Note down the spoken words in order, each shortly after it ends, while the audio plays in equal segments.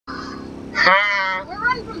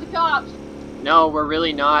running from the cops. No, we're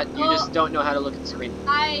really not. You just don't know how to look at the screen.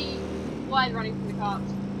 I was running from the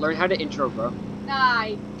cops. Learn how to intro, bro.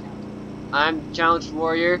 I I'm Challenged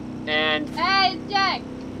Warrior, and Hey, it's Jay.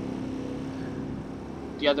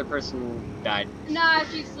 the other person died. Nah,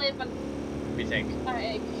 she's sleeping. We think.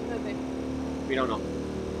 Alright, she's sleeping. We don't know.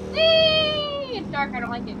 Whee! It's dark, I don't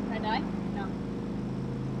like it. Can I die? No.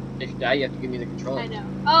 If you die, you have to give me the controller. I know.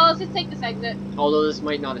 Oh, let's just take this exit. Although this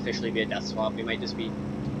might not officially be a death swap, we might just be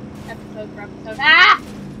Episode for episode. Ah!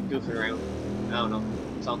 goofing around. I don't know.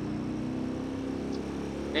 So.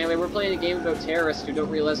 Anyway, we're playing a game about terrorists who don't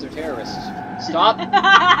realize they're terrorists. Stop!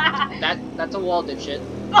 That's a wall, dipshit.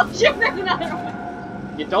 Oh shit, there's another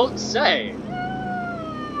one! You don't say!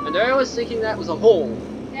 And I was thinking that was a hole.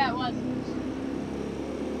 Yeah, it was.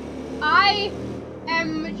 I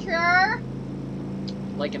am mature.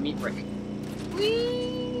 Like a meat brick.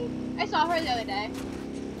 I saw her the other day.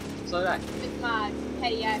 So did I. With my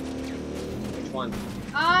heyitsjay. Which one?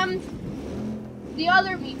 The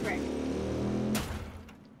other meat brick.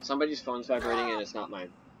 Somebody's phone's vibrating and it's not mine.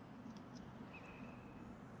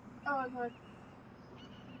 Oh my god.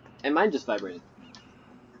 And mine just vibrated.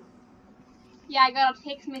 Yeah, I got a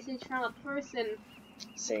text message from a person.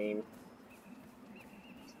 Same.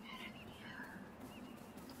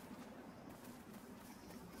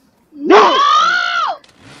 No!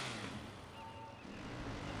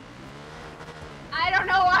 I don't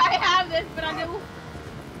know why I have this, but I do.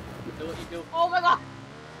 You do what you do. Oh my god.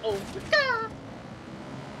 Oh, God.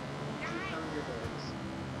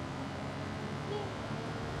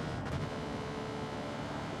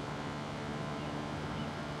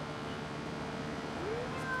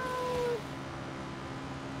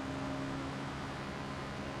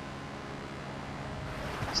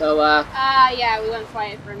 So, yeah, we went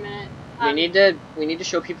quiet for a minute. we need to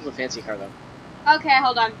show people the fancy car, though. Okay,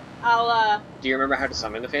 hold on. I'll, Do you remember how to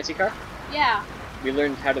summon the fancy car? yeah. We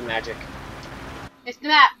learned how to magic. It's the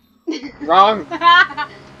map. Wrong!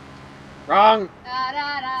 Wrong! Da,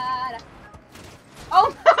 da, da, da.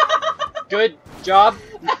 Oh! Good job!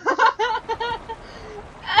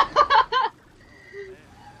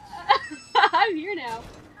 I'm here now.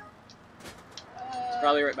 It's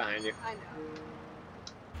probably right behind you. I know.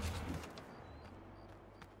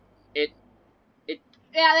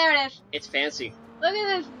 Yeah, there it is. It's fancy. Look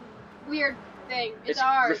at this weird thing. It's It's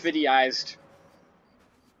ours. graffitiized.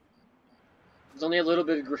 There's only a little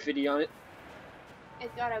bit of graffiti on it.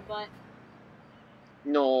 It's got a butt.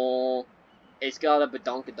 No. It's got a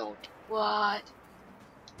badonkadonk. What?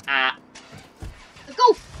 Ah. Let's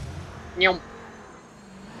go! Nyum.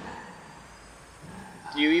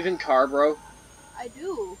 Do you even car, bro? I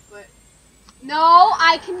do, but... No,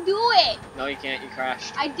 I can do it! No, you can't. You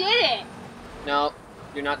crashed. I did it! No,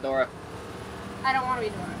 you're not Dora. I don't want to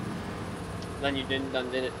be Dora. Then you didn't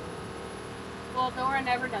did it. Well, Dora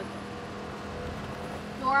never does it.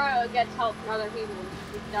 Dora gets help from other people and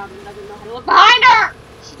she's dumb and doesn't know how to look behind her!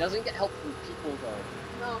 She doesn't get help from people,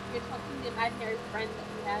 though. No, she gets help from the imaginary friend that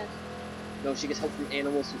she has. No, she gets help from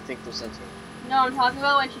animals who think they're sentient. No, I'm talking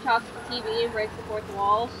about when she talks to the TV and breaks the fourth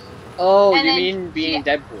walls. Oh, And you then mean being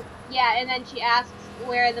Deadpool? Yeah, and then she asks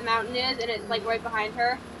where the mountain is, and it's like right behind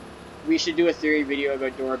her. We should do a theory video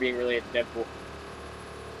about Dora being related to Deadpool.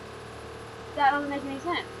 That doesn't make any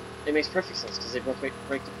sense. It makes perfect sense because they both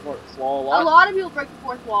break the fourth wall a A lot. lot of people break the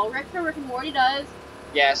fourth wall. Rick from Rick and Morty does.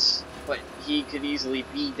 Yes, but he could easily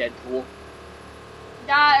be Deadpool.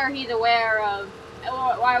 That, or he's aware of.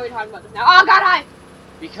 Why are we talking about this now? Oh god, hi!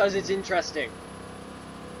 Because it's interesting.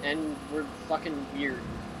 And we're fucking weird.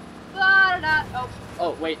 Da, da, da. Oh,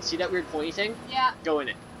 Oh, wait, see that weird pointy thing? yeah, Go in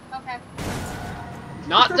it. okay.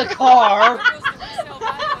 Not the car!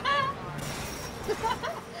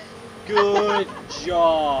 Good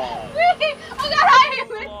job! Oh god,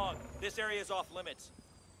 hi! This area is off limits.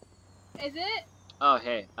 Is it? Oh,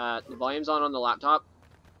 hey, the volume's on the laptop.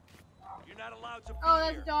 You're not allowed to be Oh,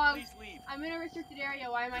 that's here. a dog. Please leave. I'm in a restricted area.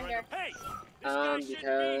 Why am I here? Hey! This guy shouldn't be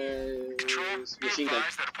here. Because machine gun.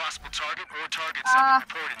 that a possible target or targets Ah. have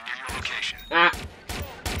been reported near your location. Ah,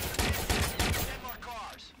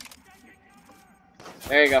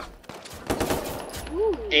 there you go.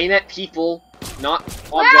 Ooh. Aim at people, not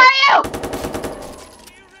Where objects.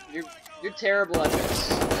 are you? You're terrible at this.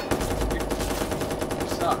 You're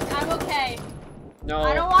stuck. I'm okay. No.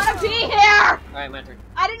 I don't want to be here! Alright, my turn.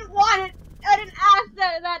 I didn't want it! I didn't ask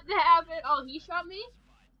that to happen! Oh, he shot me?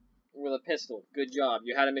 With a pistol. Good job.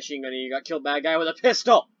 You had a machine gun and you got killed by a guy with a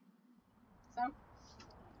pistol!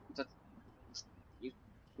 So?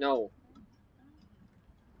 No.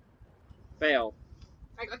 Fail.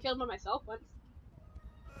 I got killed by myself once.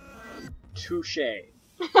 Touche.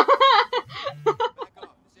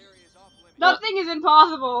 Nothing is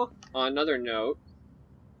impossible. On another note,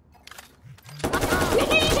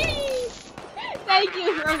 Thank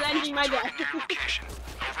you for avenging my death. Location.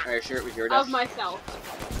 are you sure it was your death? Of myself.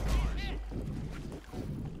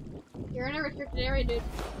 You're in a restricted area, dude.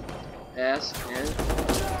 Yes, and A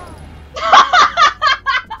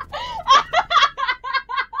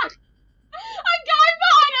guy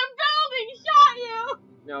behind a building shot you!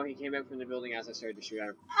 no, he came out from the building as I started to shoot at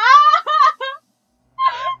him. What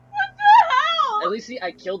the hell? At least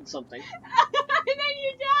I killed something. And then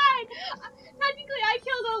you died! Technically, I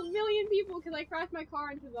killed a million people because I crashed my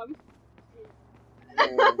car into them.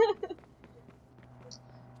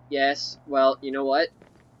 Yes, well, you know what?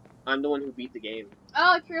 I'm the one who beat the game.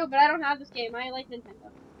 Oh, true, but I don't have this game. I like Nintendo.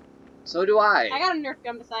 So do I. I got a Nerf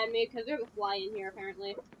gun beside me because there's a fly in here,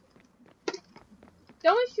 apparently.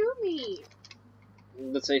 Don't shoot me!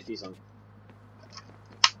 The safety's on.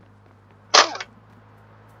 Oh.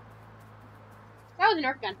 That was a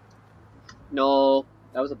Nerf gun. No,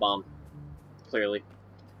 that was a bomb. Clearly.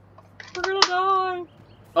 We're gonna die!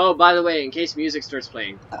 Oh, by the way, in case music starts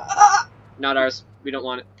playing. Not ours. We don't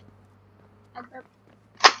want it.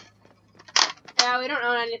 Yeah, we don't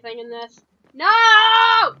own anything in this. No!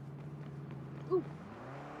 Ooh.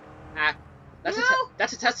 Ah, that's No.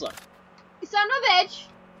 that's a Tesla. You son of a bitch!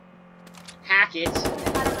 Hack it. I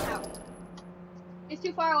don't know how. It's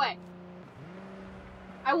too far away.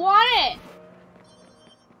 I want it!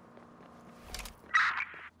 10-4,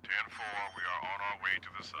 we are on our way to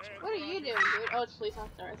the suspect. What are you doing, dude? Oh, it's police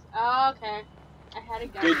officers. Oh, okay. I had a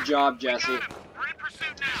gun. Good job, Jesse. We're in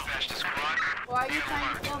pursuit now. Dispatch to squad. Why are you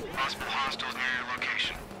trying to kill me? Possible hostiles near your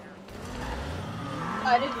location.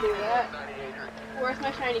 I didn't do that. Where's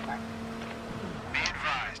my shiny car? Be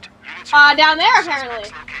advised. Units Down there, apparently.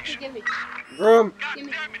 location. Give me. Vroom. Give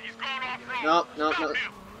me. Damn it, he's going off road. No. Stop him.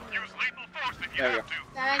 Use lethal force if you There we have go. to.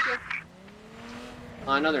 Thank you.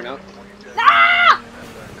 On another note. Ah!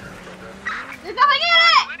 There's nothing in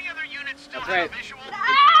it! Any other units still That's have right. a visual?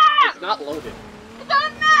 Ah! It's not loaded. It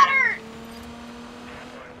doesn't matter!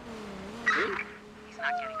 See? He's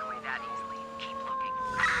not getting away that easily. Keep looking.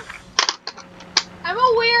 I'm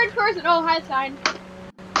a weird person. Oh, hi, sign.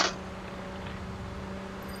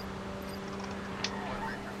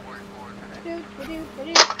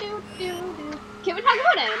 Can we talk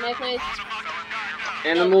about anime, please?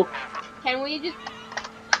 Animal. Can we just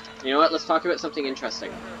You know what? Let's talk about something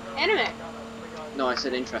interesting. anime? No, I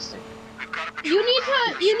said interesting. You need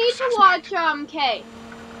to watch K.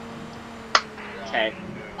 Okay.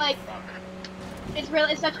 Like, it's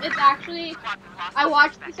actually. I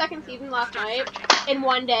watched the second season last night in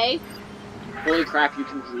one day. Holy crap! You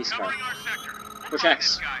can police car. Covering our sector. Push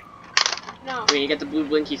X. No, When you get the blue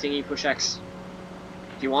blinky thingy, push X.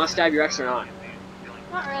 Do you want to stab your ex or not?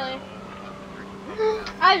 not really.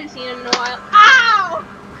 I haven't seen him in a while. Ow!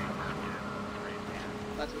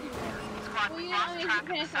 That's what you Well, you didn't let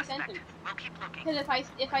me finish my sentence. We'll keep looking. Because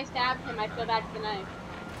if I stabbed him, I'd feel bad for the knife.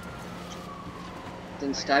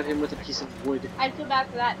 Then stab him with a piece of wood. I'd feel bad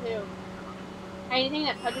for that too. Anything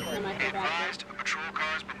that touches him, I Be feel bad advised, a patrol car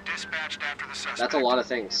has been dispatched after the suspect. That's a lot of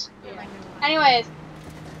things. for. Yeah. Anyways,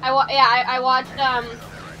 I watched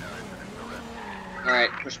Alright,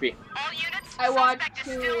 push B. All units, I watched suspect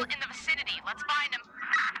is two- still in the vicinity. Let's find him.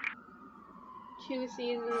 2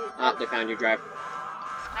 seasons. Ah, they found you, drive.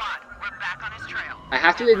 Squad, we're back on his trail. I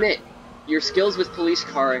have to admit, your skills with police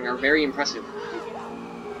carring are very impressive.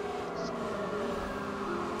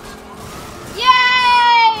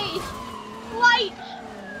 Yay! Light!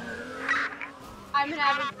 I'm an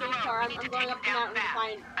average police car. I'm going up the mountain to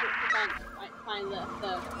find the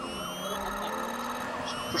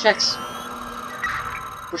Push X.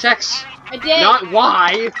 Push X. I did! Not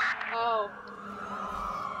Y! Oh,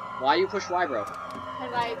 Why you push Y, bro?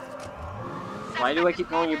 because I Why do I keep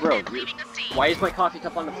calling you bro? Leaving the scene. Why is my coffee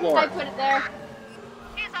cup on the floor? put it there.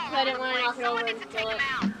 He's all I didn't over the wanna knock place. it over Someone and needs to spill take it.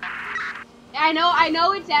 him out. I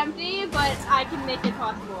know it's empty, but I can make it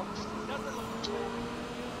possible.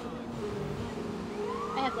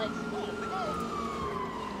 I have lights.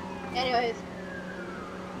 Anyways,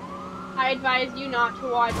 I advise you not to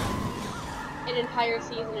watch an entire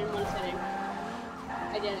season in one sitting.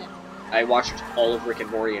 I did it. I watched all of Rick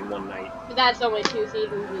and Morty in one night. But that's only 2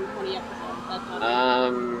 seasons and 20 episodes. That's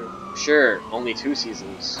not Sure, only 2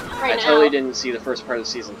 seasons. Right I totally now. didn't see the first part of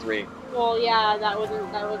season 3. Well, yeah, that was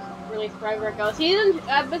released forever ago.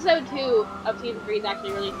 Episode 2 of season 3 is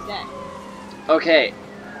actually released today. Okay,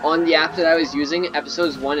 on the app that I was using,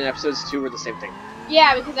 episodes 1 and episodes 2 were the same thing.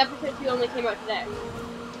 Yeah, because episode 2 only came out today.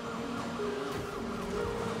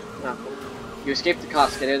 Oh, cool. You escaped the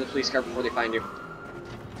cops, get out of the police car before they find you.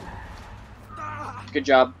 Good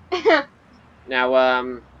job.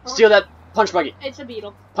 Now, steal that punch buggy. It's a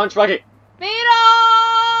beetle. Punch buggy. Beetle!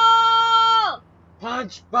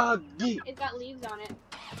 Punch buggy. It's got leaves on it.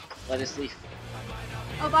 Let us leave.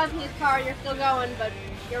 Oh, Can Police Car, you're still going, but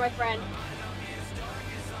you're my friend.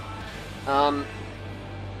 I'm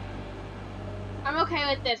okay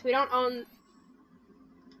with this. We don't own...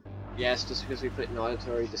 Yes, just because we put an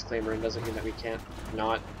auditory disclaimer in doesn't mean that we can't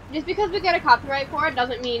not. Just because we get a copyright for it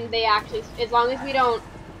doesn't mean they actually... As long as we don't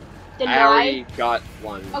deny... I already got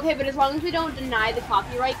one. Okay, but as long as we don't deny the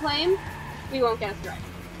copyright claim, we won't get a strike.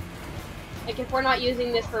 Like, if we're not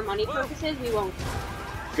using this for money purposes, we won't.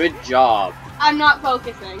 Good job. I'm not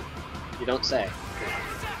focusing. You don't say.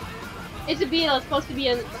 It's a beetle. It's supposed to be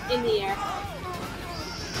in the air.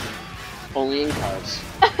 Only in cars.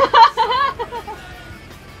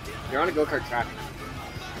 You're on a go-kart track.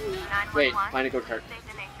 Wait, find a go-kart.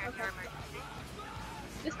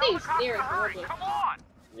 This thing's clear is horrible. Come on!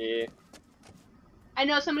 Yeah. I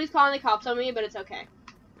know somebody's calling the cops on me, but it's okay.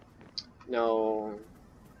 No.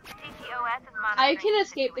 I can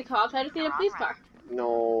escape the cops. I just need a police car.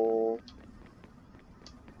 No.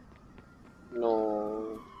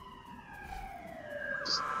 No.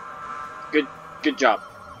 Just good job.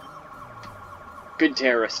 Good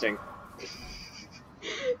terroristing.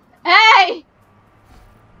 Hey!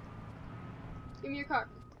 Give me your car.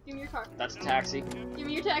 Give me your car. That's a taxi. Give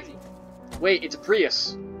me your taxi. Wait, it's a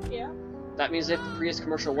Prius. Yeah. That means if the Prius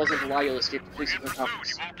commercial wasn't a lie, you'll escape the police and the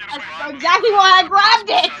cops. That's exactly why I grabbed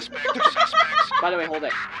it! By the way, hold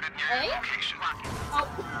it. Hey? Oh.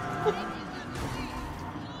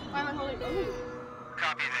 Why am I holding it? Ooh.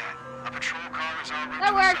 Copy that. A patrol car is en route That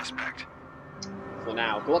to works. the suspect. Well,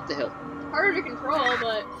 now, go up the hill. Harder to control,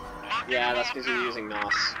 but... Yeah, that's because you're using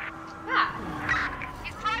NOS. Ah.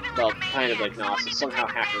 Well, kind of like NOS. It's somehow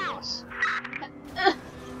hacking NOS.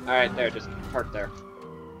 Alright, there, just park there.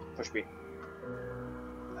 Push B.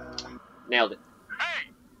 Nailed it. Hey!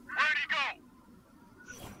 Where'd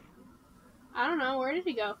he go? I don't know. Where did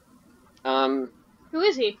he go? Who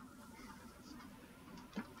is he?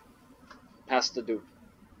 Past the dude.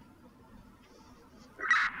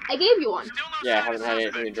 I gave you one. Still no Yeah, I sign haven't of had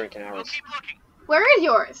suspect. anything to drink in We'll hours. keep looking. Where is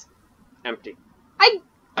yours? Empty.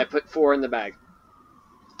 I put 4 in the bag.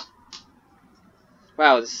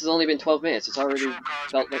 Wow, this has only been 12 minutes. It's already Patrol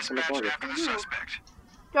car's felt been like so much dispatched longer. after the suspect.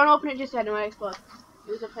 don't open it just yet. No, I explode.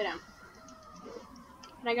 It was upside down.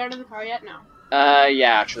 Can I get out of the car yet? No.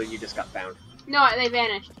 Yeah, actually, you just got found. No, they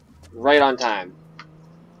vanished. Right on time.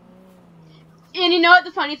 And you know what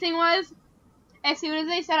the funny thing was? As soon as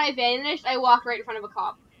they said I vanished, I walked right in front of a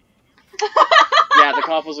cop. Yeah, the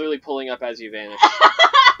cop was literally pulling up as you vanished.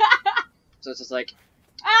 So it's just like,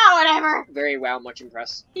 Oh, whatever. very wow, much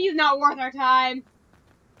impressed. He's not worth our time.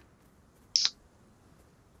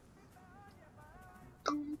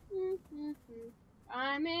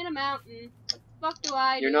 I'm in a mountain. Fuck do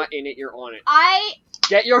I do? You're not in it, you're on it. I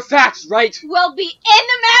Get your facts right! will be in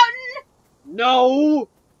the mountain! No!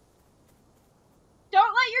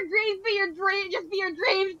 Don't let your dreams be your dreams, just be your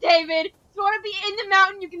dreams, David. If you want to be in the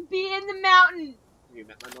mountain, you can be in the mountain. Have you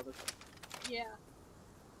met my mother? Yeah.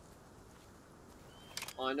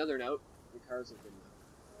 On another note, the cars have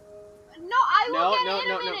been... No, I will No, get no, it in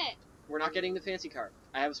no, a no. minute. We're not getting the fancy car.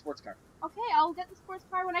 I have a sports car. Okay, I'll get the sports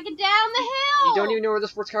car when I get down the hill. You don't even know where the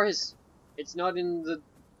sports car is. It's not in the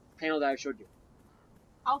panel that I showed you.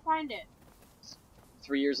 I'll find it.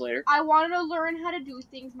 3 years later, I wanted to learn how to do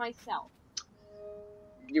things myself.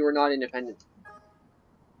 you were not independent.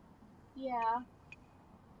 Yeah.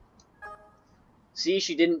 See,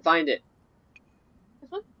 she didn't find it.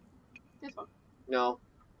 This one? This one. No.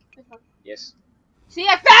 This one. Yes. See,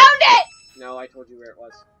 I found it! No, I told you where it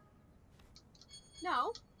was.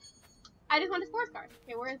 No. I just want a sports car.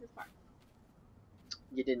 Okay, where is this car?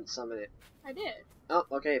 You didn't summon it. I did. Oh,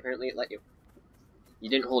 okay, apparently it let you. You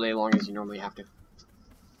didn't hold it as long as you normally have to.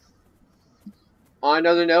 On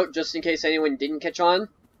another note, just in case anyone didn't catch on,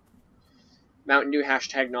 Mountain Dew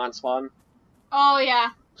hashtag non-spawn. Oh, yeah.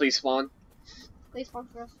 Please spawn. Please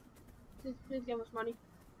sponsor us. Please give us money.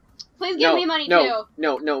 Please give me money, too.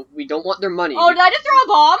 No, we don't want their money. Oh, did I just throw a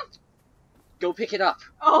bomb? Go pick it up.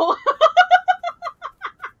 Oh.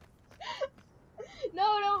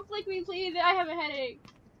 No, don't flick me, please. I have a headache.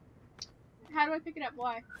 How do I pick it up?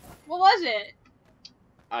 Why? What was it?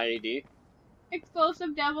 IED.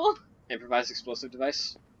 Explosive devil. Improvised explosive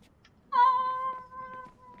device.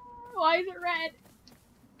 Why is it red?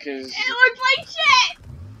 Cause... It looks like shit!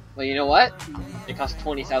 Well, you know what? It costs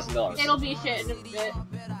 $20,000. It'll be shit in a bit.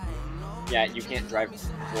 Yeah, you can't drive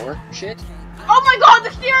for shit. Oh my god,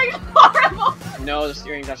 the steering is horrible! No, the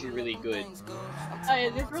steering's actually really good.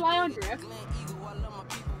 Does this rely on drift?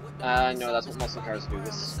 No, that's what muscle cars do.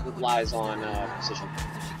 This relies on precision.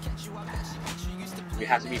 You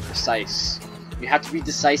have to be precise. You have to be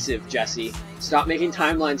decisive, Jesse. Stop making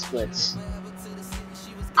timeline splits.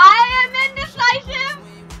 I am indecisive!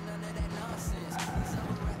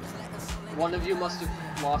 One of you must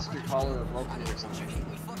have lost your collar or broken it or something.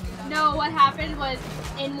 No, what happened was,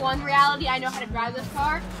 in one reality, I know how to drive this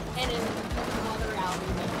car, and in another reality,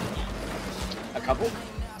 I can't. A couple?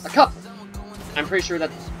 A couple! I'm pretty sure that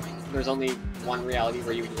there's only one reality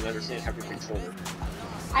where you even understand how to control it.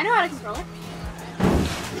 I know how to control it.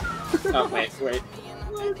 Oh, wait.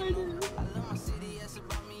 What did I do?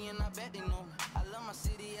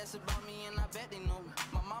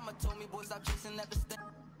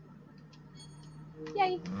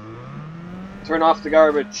 Yay. Turn off the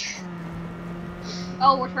garbage.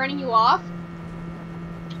 Oh, we're turning you off?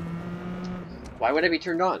 Why would I be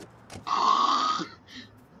turned on?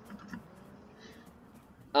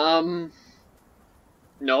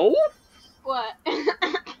 No? What?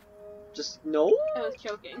 Just no? I was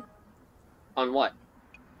choking. On what?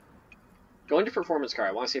 Go into performance car.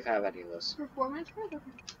 I want to see if I have any of those. Performance car?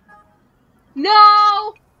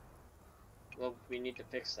 No! Well, we need to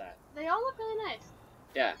fix that. They all look really nice.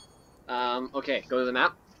 Yeah. Okay, go to the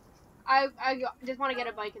map. I just want to get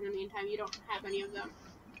a bike in the meantime. You don't have any of them.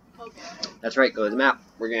 Okay. That's right, go to the map.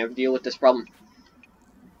 We're gonna have to deal with this problem.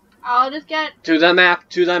 I'll just get... To the map!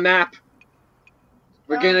 To the map!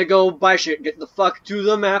 We're gonna go buy shit. Get the fuck to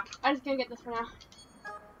the map! I'm just gonna get this for now.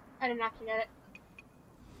 I didn't actually get it.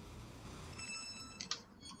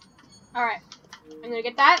 Alright. I'm gonna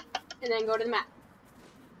get that, and then go to the map.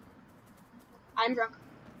 I'm drunk.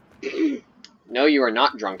 No, you are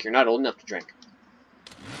not drunk. You're not old enough to drink.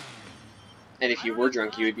 And if you were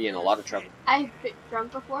drunk, you would be in a lot of trouble. I've been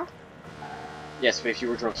drunk before. Yes, but if you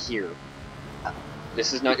were drunk here.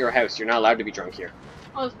 This is not your house. You're not allowed to be drunk here.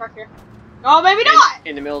 I'll just park here. Oh, maybe not!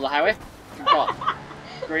 In the middle of the highway? Good call.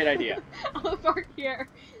 Great idea. I'll park here.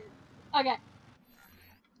 Okay.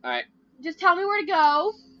 Alright. Just tell me where to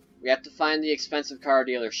go. We have to find the expensive car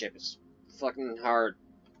dealership. It's fucking hard.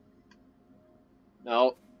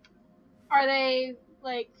 No. Are they,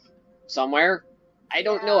 like... Somewhere? I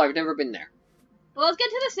don't know. I've never been there. Well, let's get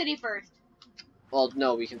to the city first. Well,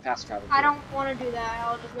 no, we can fast travel. I don't want to do that.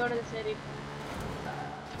 I'll just go to the city.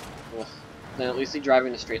 Ugh. Then at least you drive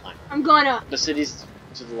in a straight line. I'm gonna. The city's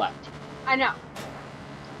to the left. I know.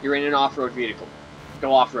 You're in an off-road vehicle.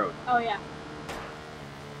 Go off-road. Oh, yeah.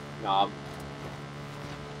 Knob.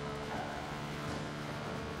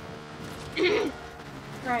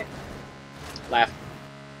 Right. Left.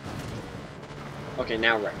 Okay,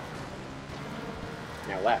 now right.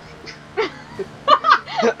 Now left.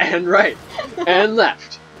 And right. And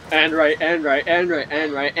left. And right, and right, and right,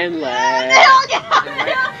 and right, and left. And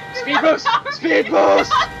right. Speed boost! Speed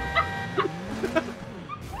boost!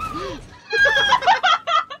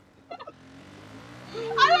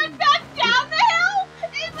 I went back down the hill?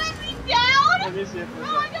 It went me down? Let me see if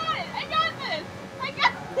Oh, I got it! I got this! I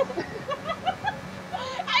got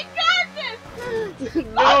I got this!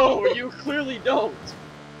 No, you clearly don't.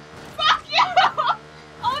 Fuck you!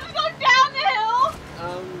 I'll just go down the hill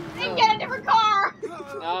and No. get a different car!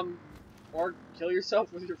 Or kill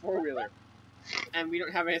yourself with your four-wheeler. And we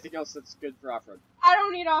don't have anything else that's good for off-road. I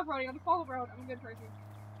don't need off-roading. I'm a follow road. I'm a good person.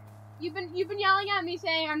 You've been yelling at me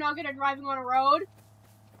saying I'm not good at driving on a road.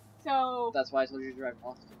 So That's why I told you to drive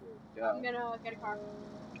off the road. Yeah. I'm gonna get a car.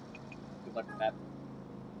 Good luck with that.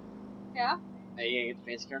 Yeah? Hey, you gonna get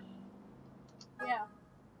the fancy car? Yeah.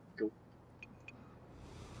 Cool.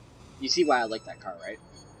 You see why I like that car, right?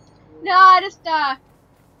 No, I just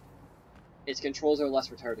Its controls are less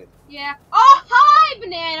retarded. yeah. Oh, hi,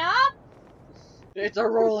 banana! It's a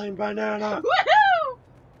rolling banana! Woohoo!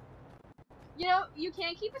 You know, you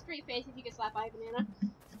can't keep a straight face if you get slapped by a banana.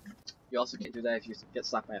 You also can't do that if you get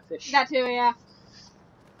slapped by a fish. That too, yeah.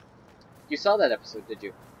 You saw that episode, did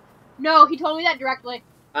you? No, he told me that directly.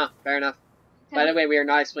 Ah, fair enough. By the way, we are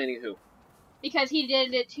not explaining who. Because he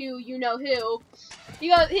did it to you know who. He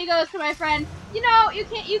goes to my friend, you know, you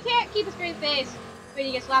can't keep a straight face when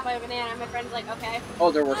you get slapped by a banana. My friend's like, okay.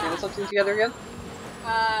 Oh, they're working on something together again?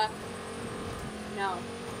 No.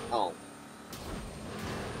 Oh.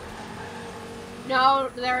 No,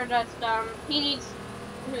 they're just, he needs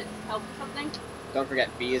help with something. Don't forget,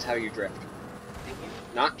 B is how you drift. Thank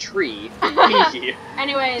you. Not tree, B.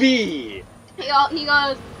 Anyways, B. he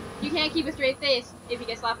goes, you can't keep a straight face if you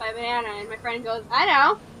get slapped by a banana. And my friend goes, I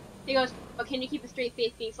know. He goes, but can you keep a straight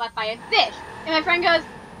face being slapped by a fish? And my friend goes,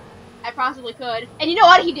 I possibly could. And you know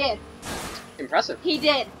what? He did. Impressive. He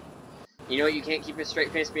did. You know what you can't keep a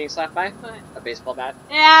straight face being slapped by? But, A baseball bat.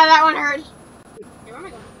 yeah, that one hurt. Hey, where am I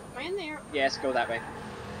going? Am I in there? Yes, go that way.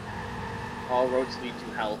 All roads lead to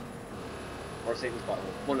hell. Or Satan's butthole.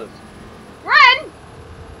 One of those. Run!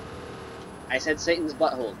 I said Satan's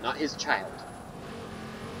butthole, not his child.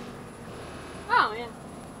 Oh, yeah.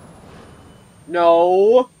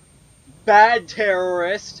 No! Bad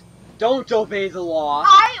terrorist! Don't obey the law!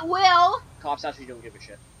 I will! Cops actually don't give a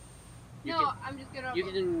shit. I'm just gonna...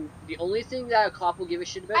 The only thing that a cop will give a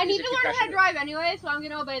shit about I is need if to you learn crash how to into drive anyway, so I'm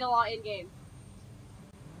gonna obey the law in-game.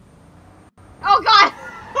 Oh, God!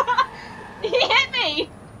 He hit me!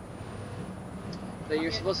 that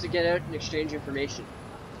you're supposed to get out and exchange information.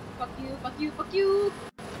 Fuck you, fuck you, fuck you!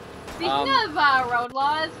 Speaking of road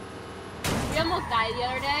laws, we almost died the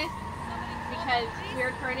other day because we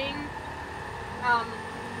were turning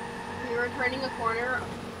a corner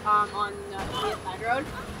on the side road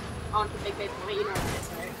onto Big Bay Point. You know what it is,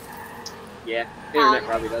 right? Yeah, the internet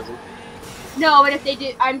probably doesn't. No, but if they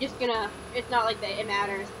do, I'm just gonna. It's not like it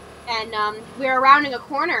matters. And we were rounding a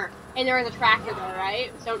corner, and there was a tractor there,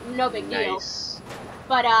 right? So no big deal. Nice.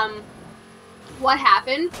 But what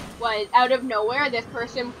happened was, out of nowhere, this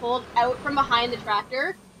person pulled out from behind the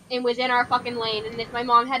tractor and was in our fucking lane. And if my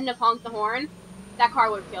mom hadn't have honked the horn, that car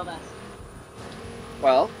would have killed us.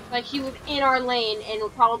 Well, Like, she was in our lane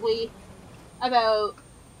and probably about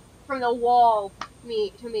from the wall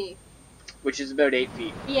to me. which is about 8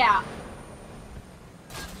 feet. Yeah,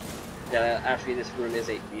 Yeah, actually this room is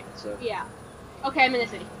 8 feet, so... yeah. Okay, I'm in the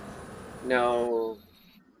city. No,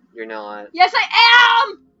 you're not. Yes, I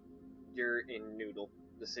am! You're in Noodle.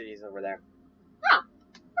 The city's over there. Oh,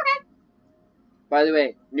 okay. By the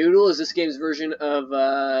way, Noodle is this game's version of,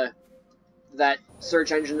 that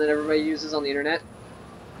search engine that everybody uses on the internet.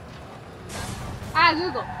 Ah,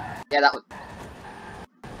 Google. Yeah, that one.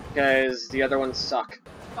 Because the other ones suck.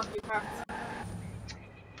 Fuck you, car.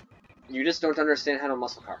 You just don't understand how to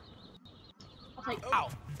muscle car. I'll take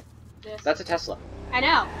this. That's a Tesla. I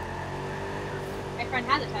know. My friend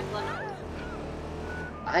has a Tesla.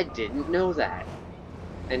 I didn't know that.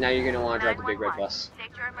 And now you're gonna want to drive the big red bus.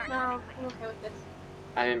 No, I'm okay with this.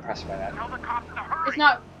 I'm impressed by that. Tell the cops to hurry. It's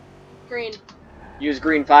not green. Use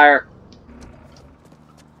green fire.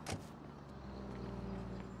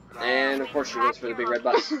 And of course she goes for the big red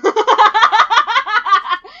bus. You're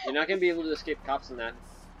not gonna be able to escape cops in that.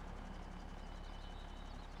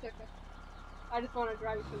 Okay. I just want to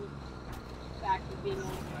drive you to the back of being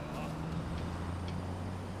on.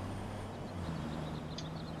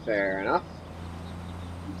 Fair enough.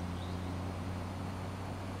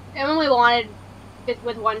 I only wanted it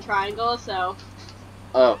with one triangle, so.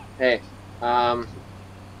 Oh, hey.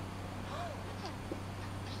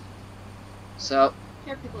 So,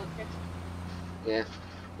 Here, people up here. yeah.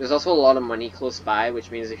 There's also a lot of money close by, which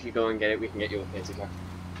means if you go and get it, we can get you a fancy car.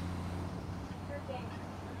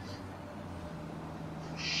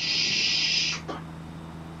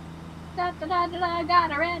 Da da da da da,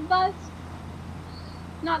 got a red bus.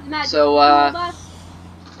 Not the magic So, bus.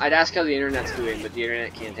 I'd ask how the internet's doing, but the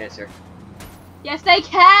internet can't answer. Yes, they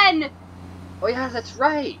can! Oh yeah, that's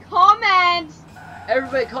right! Comment!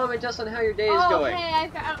 Everybody comment us on how your day is Oh, going. hey,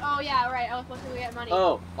 oh, yeah, right. I was supposed to get money.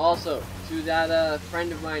 Oh, also, to that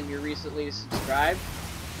friend of mine who recently subscribed,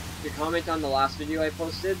 your comment on the last video I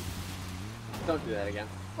posted, don't do that again.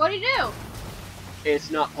 What'd he do?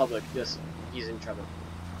 It's not public, just he's in trouble.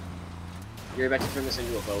 You're about to turn this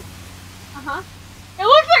into a boat. Uh-huh. It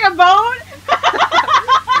looks like a boat!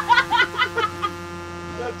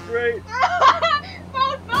 That's great!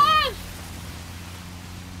 Boat bus!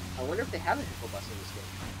 I wonder if they have a hippo bus in this game.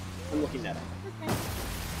 I'm looking that up. Okay.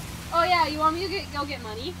 Oh yeah, you want me to go get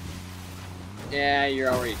money? Yeah, you're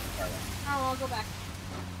already too far away. Oh, I'll go back.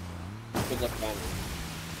 Good luck finding it.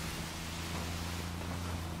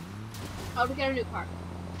 I'll go get a new car.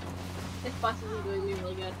 This bus isn't doing me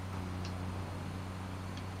really good.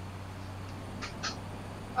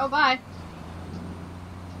 Oh, bye.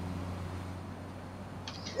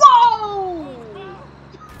 Whoa!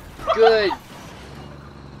 Good!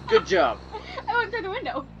 Good job. I went through the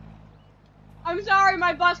window. I'm sorry,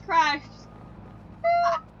 my bus crashed.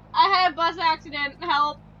 I had a bus accident.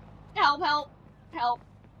 Help. Help, help, help.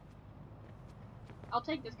 I'll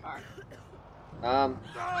take this car.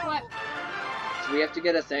 What? So we have to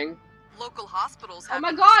get a thing. Local hospitals have Oh my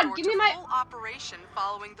been God, restored give me to my- full operation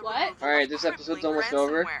following the What? removal of Alright, this episode's crippling almost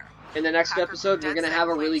over. ransomware. In the next Hacker episode, we're gonna DedSec have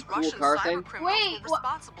a really claims cool Russian car thing. cybercriminals Wait, were what-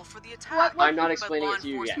 responsible for the attack. what- I'm not But explaining law it to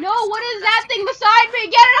you yet. enforcement No, is what still is that thing investigating. beside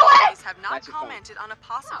me? Get it away! Authorities have not That's your phone. commented on a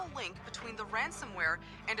possible link between the ransomware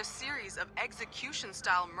and a series of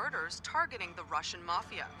execution-style murders targeting the Russian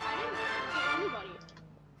mafia. I didn't kill anybody.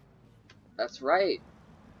 That's right.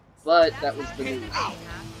 But that was the news. I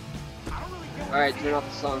don't really get Alright, turn off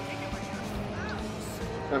the song.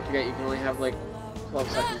 Don't forget, you can only have like 12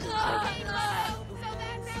 seconds of the song.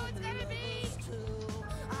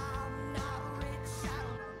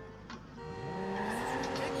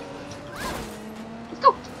 Let's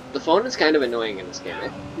go. The phone is kind of annoying in this game, eh?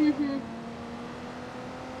 Mm-hmm.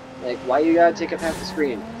 Like, why you gotta take up half the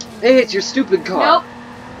screen? Hey, it's your stupid car! Nope.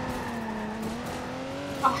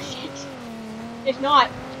 Oh shit. If not.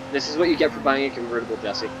 This is what you get for buying a convertible,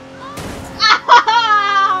 Jesse.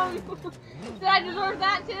 Did I deserve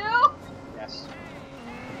that too? Yes.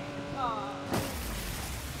 Oh.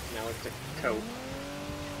 Now it's a coat.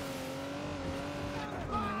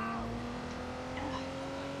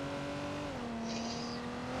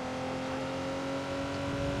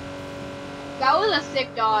 That was a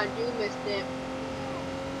sick dodge. You missed it.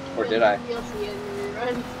 Or did I? You'll see it in the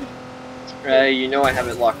rerun. You know I have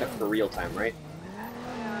it locked up for real time, right?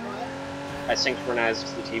 I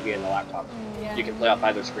synchronized the TV and the laptop. Yeah. You can play off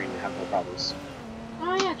either screen and have no problems.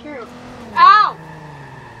 Oh yeah, true. Ow!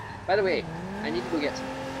 By the way, I need to go get some.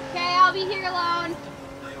 Okay, I'll be here alone.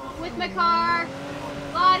 With my car.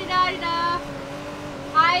 La-di-da-di-da.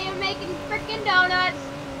 I am making frickin' donuts.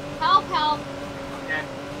 Help, help. Okay.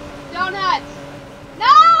 Donuts. No,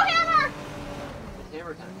 hammer! It's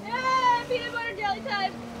hammer time. Yeah, peanut butter jelly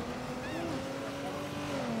time.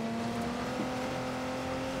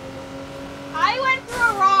 I went through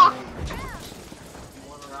a rock. You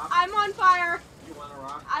want a rock? I'm on fire. You want a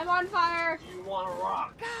rock? I'm on fire. You want a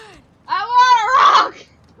rock? I want a rock!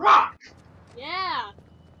 Rock! Yeah.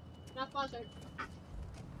 Not sponsored.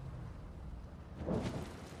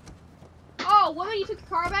 Oh, woman, you took the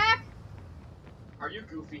car back? Are you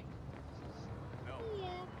goofy? Yeah.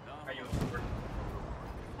 Are you a goofer?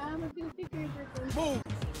 I'm a goofy person. Move!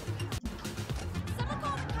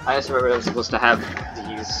 I just remember I'm supposed to have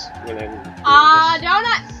these when I'm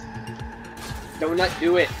Donuts! Donut,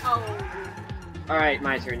 do it! Oh. Alright,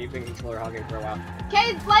 my turn. You've been controller hogging for a while.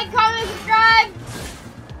 Okay, like, comment, subscribe!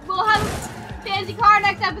 We'll have a fancy car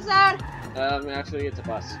next episode. Actually, it's a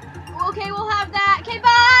bus. Okay, we'll have that. Okay,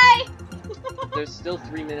 bye! There's still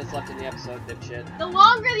 3 minutes left in the episode, dipshit. The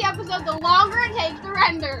longer the episode, the longer it takes to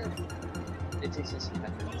render. It takes us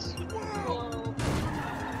 5 minutes. Well,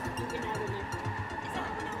 you can have it there.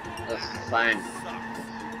 That's fine.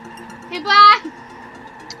 Okay, bye!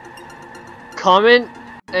 Comment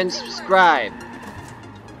and subscribe.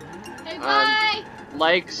 Okay, bye!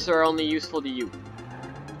 Likes are only useful to you.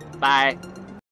 Bye.